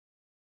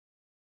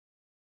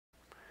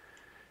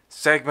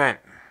segment.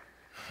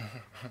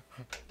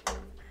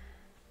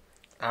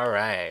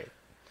 Alright.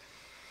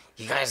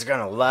 You guys are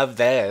gonna love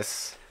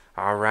this.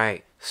 All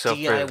right. So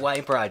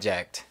DIY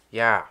project.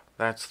 yeah,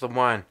 that's the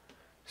one.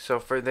 So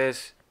for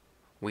this,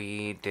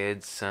 we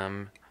did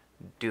some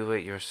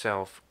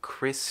do-it-yourself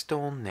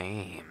crystal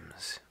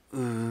names.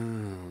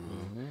 Ooh.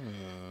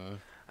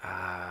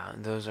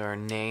 Those are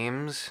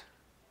names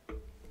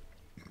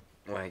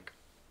like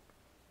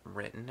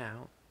written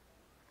out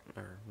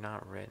or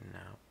not written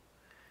out.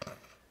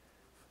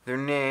 They're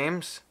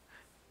names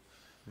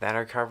that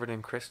are covered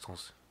in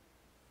crystals.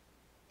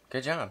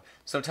 Good job.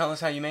 So tell us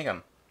how you make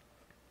them.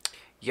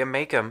 You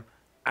make them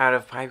out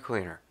of pipe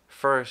cleaner.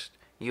 First,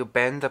 you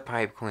bend the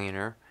pipe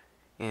cleaner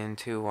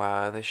into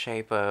the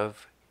shape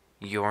of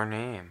your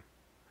name.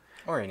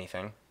 Or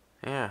anything.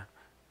 Yeah.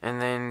 And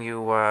then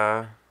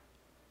you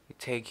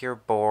take your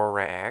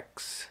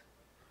borax,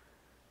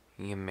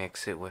 you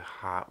mix it with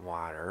hot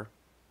water.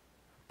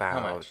 How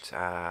About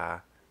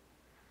much?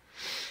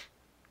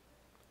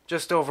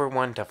 just over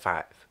 1 to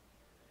 5.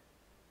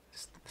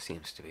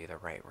 Seems to be the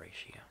right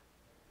ratio.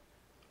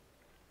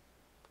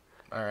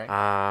 Alright.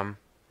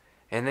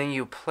 And then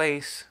you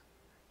place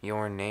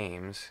your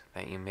names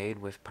that you made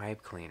with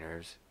pipe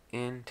cleaners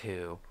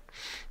into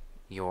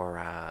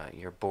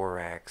your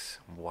borax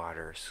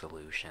water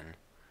solution,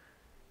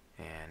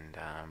 and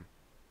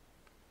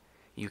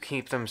you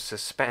keep them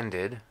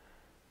suspended.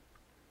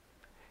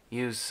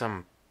 Use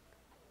some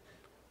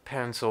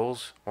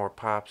pencils or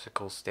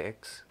popsicle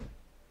sticks.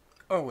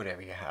 Or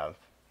whatever you have.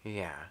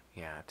 Yeah,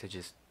 to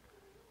just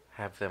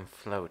have them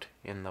float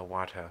in the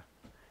water.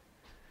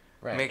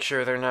 Right. Make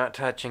sure they're not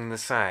touching the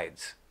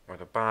sides or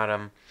the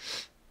bottom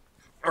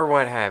or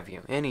what have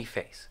you. Any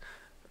face.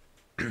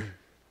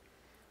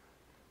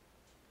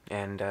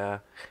 And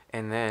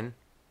then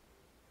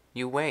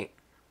you wait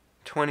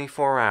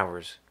 24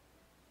 hours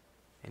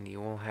and you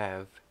will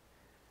have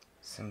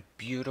some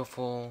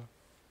beautiful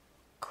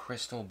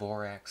crystal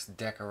borax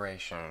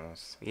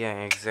decorations.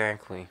 Yeah,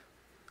 exactly.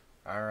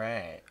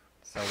 Alright.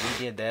 So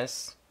we did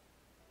this.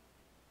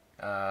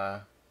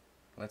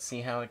 Let's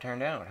see how it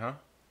turned out, huh?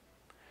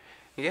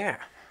 Yeah.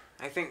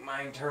 I think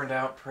mine turned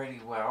out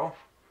pretty well.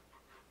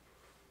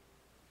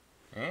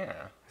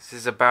 Yeah. This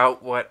is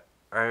about what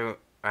I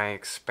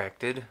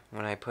expected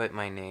when I put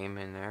my name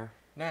in there.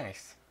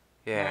 Nice.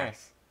 Yeah.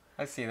 Nice.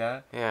 I see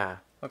that. Yeah.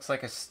 Looks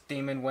like a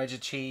steaming wedge of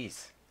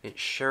cheese. It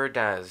sure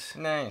does.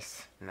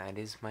 Nice. And that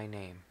is my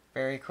name.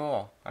 Very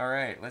cool.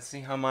 Alright, let's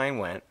see how mine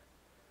went.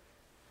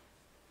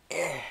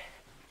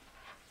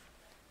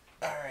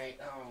 Alright,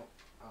 oh,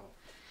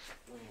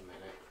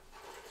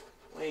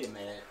 wait a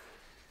minute.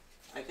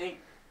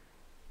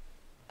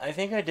 I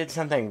think I did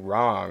something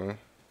wrong.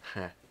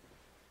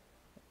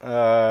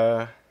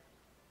 I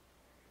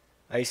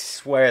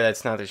swear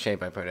that's not the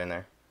shape I put in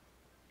there.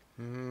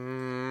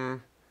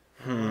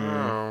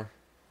 Oh.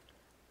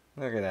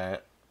 Look at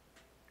that.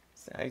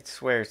 I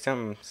swear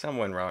some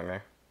went wrong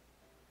there.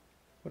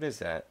 What is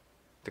that?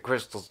 The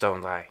crystals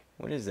don't lie.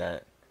 What is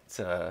that? It's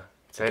a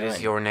That gun.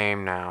 is your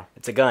name now.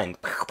 It's a gun.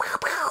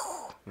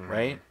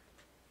 Right?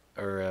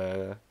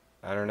 Or,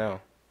 I don't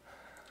know.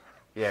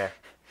 Yeah.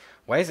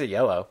 Why is it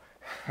yellow?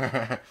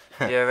 Yeah,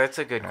 that's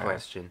a good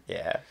question.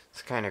 Yeah.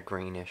 It's kind of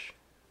greenish.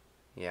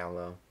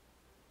 Yellow.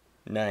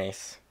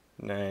 Nice.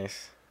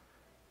 Nice.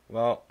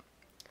 Well,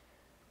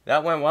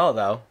 that went well,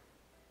 though.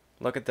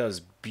 Look at those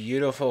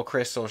beautiful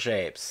crystal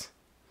shapes.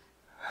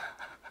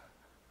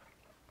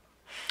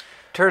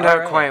 Turned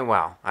out quite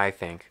well, I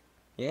think.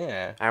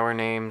 Yeah. Our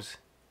names,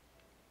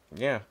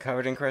 Yeah,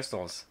 covered in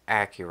crystals.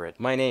 accurate.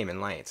 My name in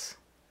lights.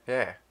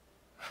 Yeah.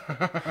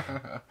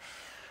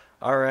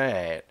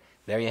 Alright.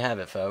 There you have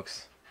it,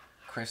 folks.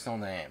 Crystal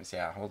names.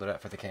 Yeah, hold it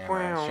up for the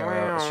camera.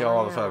 Wow, Show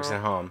all the folks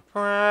at home.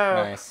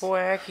 Wow. Nice.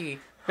 Wacky.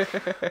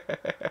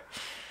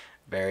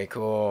 Very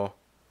cool.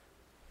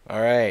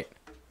 Alright.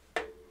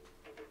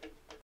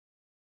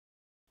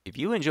 If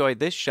you enjoyed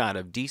this shot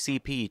of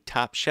DCP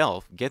Top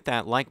Shelf, get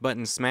that like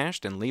button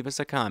smashed and leave us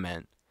a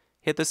comment.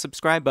 Hit the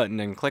subscribe button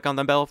and click on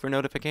the bell for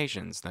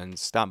notifications, then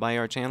stop by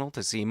our channel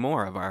to see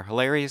more of our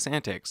hilarious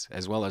antics,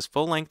 as well as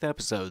full-length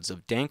episodes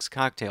of Dank's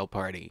Cocktail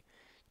Party.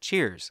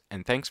 Cheers,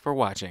 and thanks for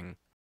watching.